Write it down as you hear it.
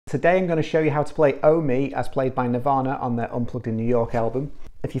Today I'm going to show you how to play Oh Me as played by Nirvana on their Unplugged in New York album.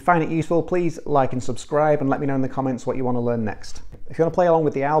 If you find it useful, please like and subscribe and let me know in the comments what you want to learn next. If you want to play along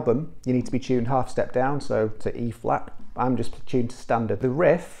with the album, you need to be tuned half step down, so to E flat. I'm just tuned to standard. The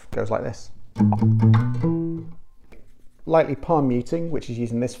riff goes like this. Lightly palm muting, which is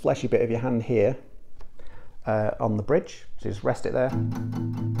using this fleshy bit of your hand here on the bridge. So just rest it there.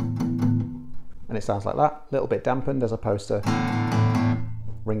 And it sounds like that, a little bit dampened as opposed to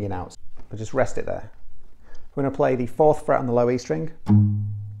ringing out. So just rest it there. We're going to play the 4th fret on the low E string.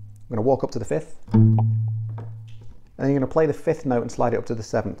 I'm going to walk up to the 5th. And then you're going to play the 5th note and slide it up to the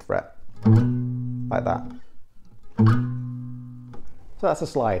 7th fret. Like that. So that's a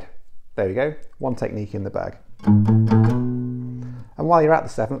slide. There we go. One technique in the bag. And while you're at the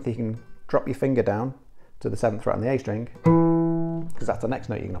 7th, you can drop your finger down to the 7th fret on the A string, because that's the next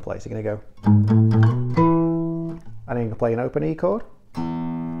note you're going to play. So you're going to go, and then you're going to play an open E chord,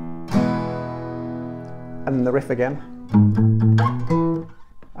 and then the riff again,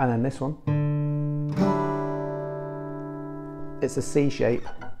 and then this one. It's a C shape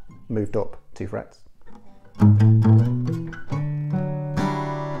moved up 2 frets.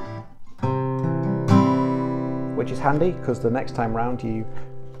 Which is handy because the next time round you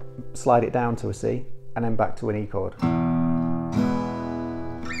slide it down to a C and then back to an E chord.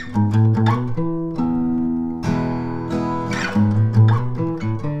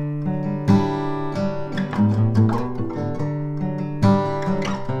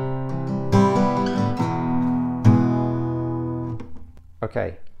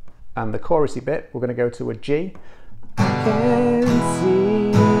 Okay, and the chorusy bit, we're going to go to a G, I can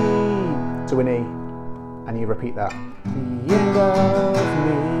see, to an E, and you repeat that. The end of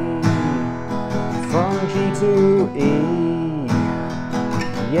me, from G to E,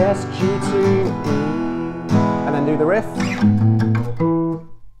 yes, G to E, and then do the riff,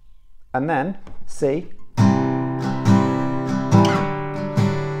 and then C,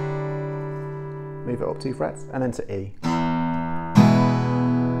 move it up 2 frets, and then to E.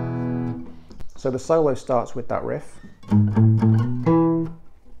 So the solo starts with that riff, and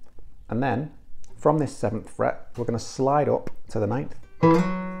then from this 7th fret we're going to slide up to the 9th,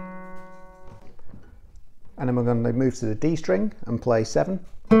 and then we're going to move to the D string and play 7,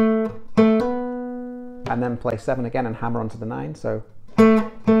 and then play 7 again and hammer onto the 9. So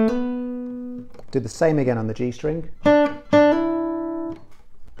do the same again on the G string,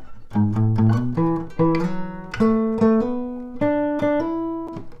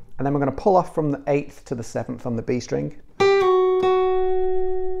 and then we're going to pull off from the 8th to the 7th on the B string,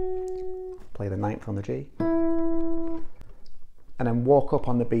 play the 9th on the G, and then walk up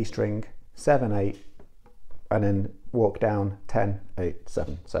on the B string 7, 8, and then walk down 10, 8,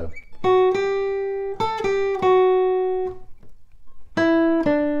 7. So.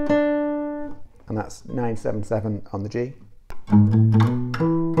 And that's 9, 7, 7 on the G.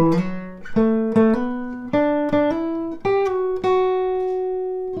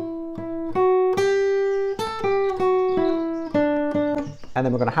 And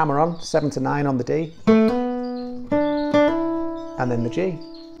then we're going to hammer on 7 to 9 on the D, and then the G.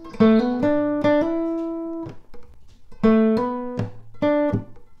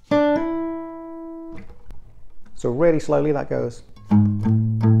 So really slowly that goes.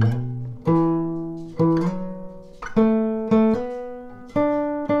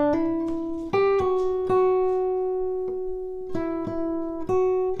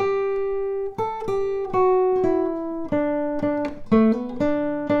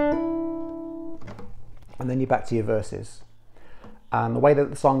 And then you're back to your verses. And the way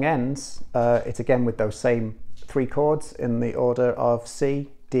that the song ends, it's again with those same 3 chords in the order of C,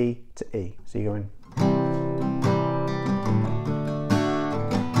 D to E. So you're going.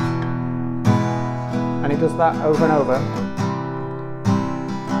 And it does that over and over.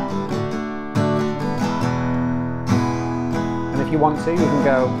 And if you want to, you can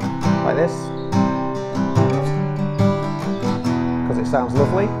go like this, because it sounds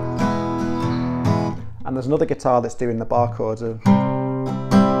lovely. And there's another guitar that's doing the bar chords of.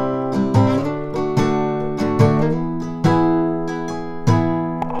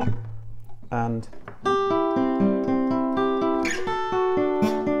 And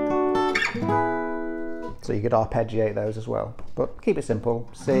so you could arpeggiate those as well, but keep it simple.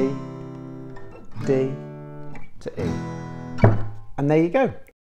 C, D to E. And there you go.